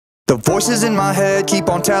The voices in my head keep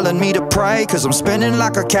on telling me to pray, cause I'm spinning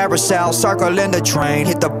like a carousel, circling the train.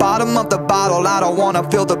 Hit the bottom of the bottle, I don't wanna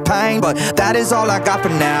feel the pain, but that is all I got for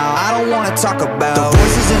now. I don't wanna talk about the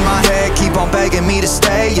voices in my head keep on begging me to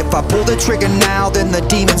stay. If I pull the trigger now, then the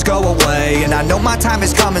demons go away. And I know my time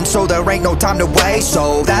is coming, so there ain't no time to waste.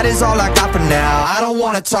 So that is all I got for now, I don't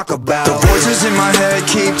wanna talk about the voices in my head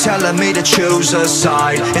keep telling me to choose a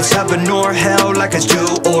side. It's heaven or hell, like it's do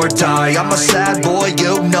or die. I'm a sad boy,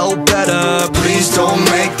 you know better. Please don't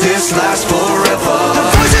make this last forever. The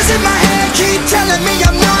voices in my head keep telling me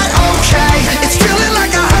I'm not okay. It's feeling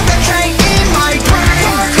like a hurricane in my brain.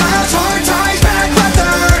 Dark clouds, hard times, bad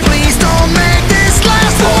weather. Please don't make this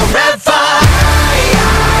last forever.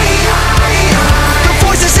 The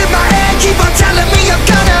voices in my head keep on telling me I'm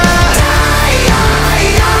gonna die.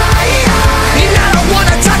 And I don't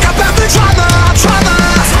wanna talk about the drama.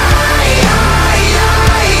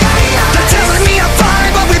 They're telling me I'm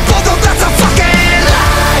fine, but we both know that's a fucking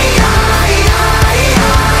lie.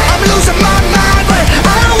 I'm losing my mind, but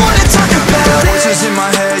I don't wanna talk about it. The voices in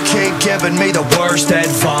my head keep giving me the worst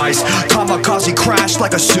advice. Kamikaze crash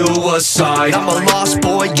like a suicide. I'm a lost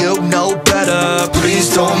boy, you know better.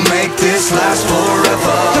 Please don't make this last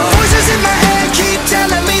forever. The voices in my head keep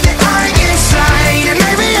telling me that I'm insane, and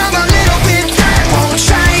maybe I'm a little bit that won't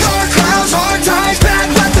change. Dark clouds, hard times, bad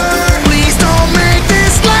weather. Please don't make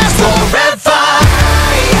this last forever.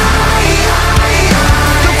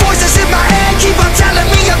 The voices in my head keep on telling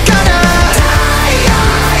me I'm gonna die.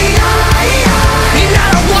 And I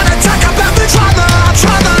don't wanna talk about the drama.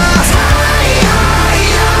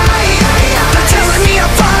 They're telling me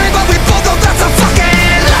I'm fine, but we both know that's a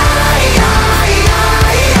fucking lie.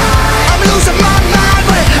 I'm losing my mind,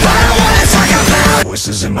 but I don't wanna talk about.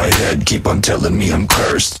 Voices in my head keep on telling me I'm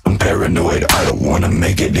cursed. I'm paranoid, I don't wanna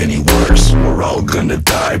make it any worse. We're all gonna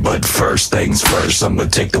die, but first things first, I'ma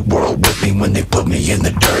take the world with me when they put me in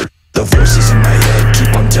the dirt. The voices in my head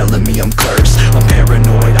keep on telling me I'm cursed. I'm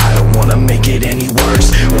paranoid, I don't wanna make it any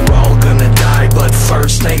worse. We're all gonna die, but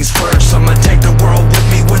first things first, I'ma take the world with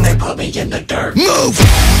me when they put me in the dirt. Move!